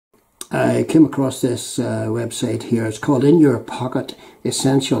I came across this website here. It's called In Your Pocket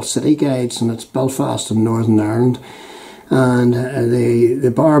Essential City Guides, and it's Belfast and Northern Ireland. And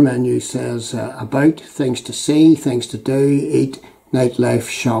the bar menu says about, things to see, things to do, eat, nightlife,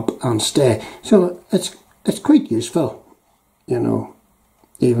 shop and stay. So it's quite useful, you know,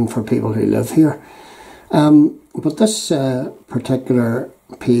 even for people who live here. But this particular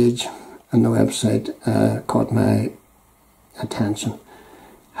page on the website caught my attention.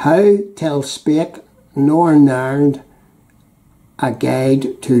 How tell spake Norn Iron, a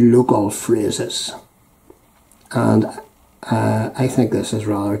guide to local phrases. And I think this is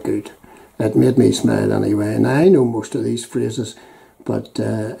rather good. It made me smile anyway. And I know most of these phrases, but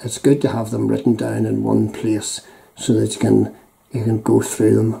it's good to have them written down in one place so that you can go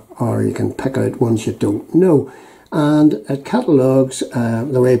through them, or you can pick out ones you don't know. And it catalogues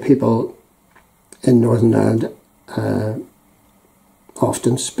the way people in Northern Ireland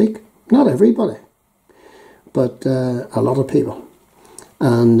often speak. Not everybody, but a lot of people.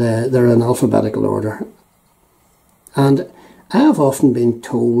 And they're in alphabetical order. And I have often been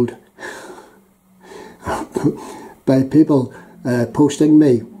told by people posting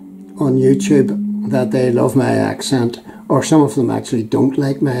me on YouTube that they love my accent, or some of them actually don't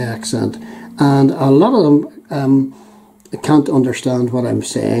like my accent, and a lot of them can't understand what I'm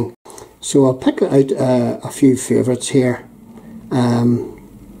saying. So I'll pick out a few favourites here.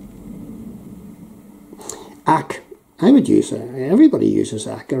 Ac. I would use it. Everybody uses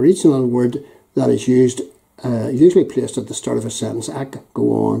ac, a regional word that is used, usually placed at the start of a sentence. Ac,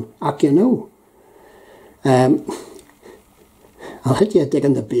 go on. Ac, you know. I'll hit you a dig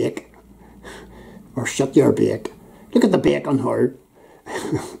in the bake, or shut your bake. Look at the bacon hard.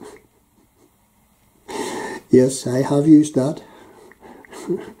 Yes, I have used that.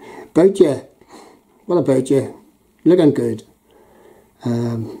 About you. What about you? Looking good.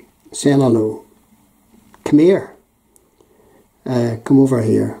 Saying hello. Come here. Come over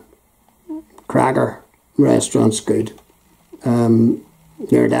here. Cracker. Restaurant's good.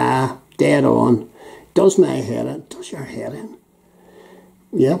 You're da. Dead on. Does my head in. Does your head in.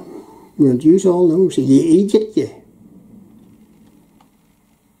 Yeah. We'll use all those. You idiot, you.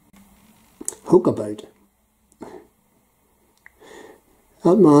 Hook about.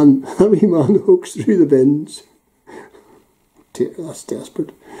 That wee man hooks through the bins. That's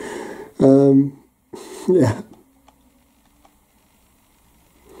desperate. Yeah.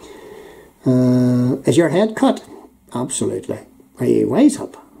 Is your head cut? Absolutely. Are you wise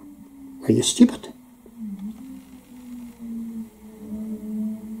up? Are you stupid?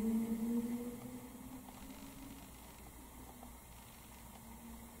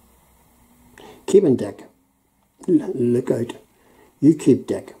 Keeping dick. Look out. You keep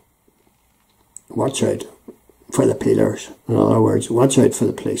dick. Watch out for the peelers. In other words, watch out for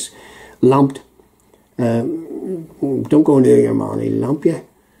the police. Lamped. Don't go near your man. He'll lamp you.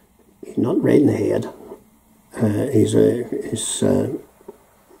 He's not right in the head. He's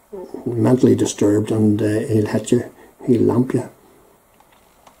mentally disturbed, and he'll hit you. He'll lamp you.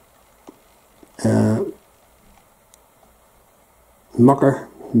 Mucker,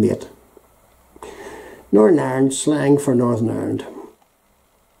 mate. Northern Ireland, slang for Northern Ireland.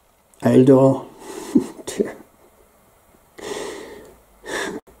 Eildol.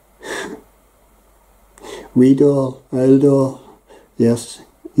 Weedol, Eildol. Yes,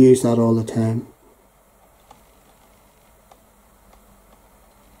 use that all the time.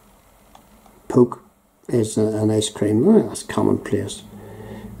 Poke is an ice cream. Oh, that's commonplace.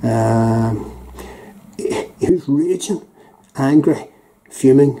 He was raging, angry,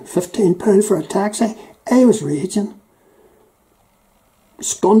 fuming. £15 for a taxi. I was raging.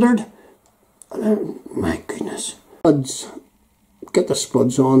 Scundered. My goodness. Spuds. Get the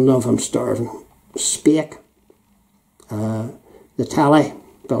spuds on, love, I'm starving. Spake. The tally.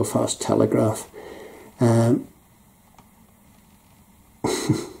 Belfast Telegraph.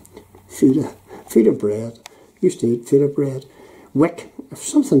 Feet of bread. Used to eat feet of bread. Wick. If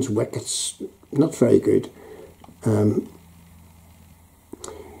something's wick, it's not very good.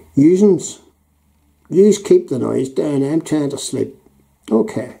 Usings. Use keep the noise down. I'm trying to sleep.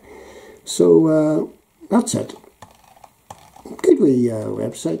 Okay. So that's it. Good wee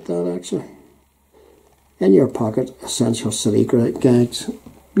website that, actually. In Your Pocket Essential City Guides.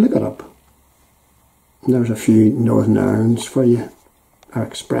 Look it up. There's a few Northern Irons for you, or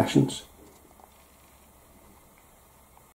expressions.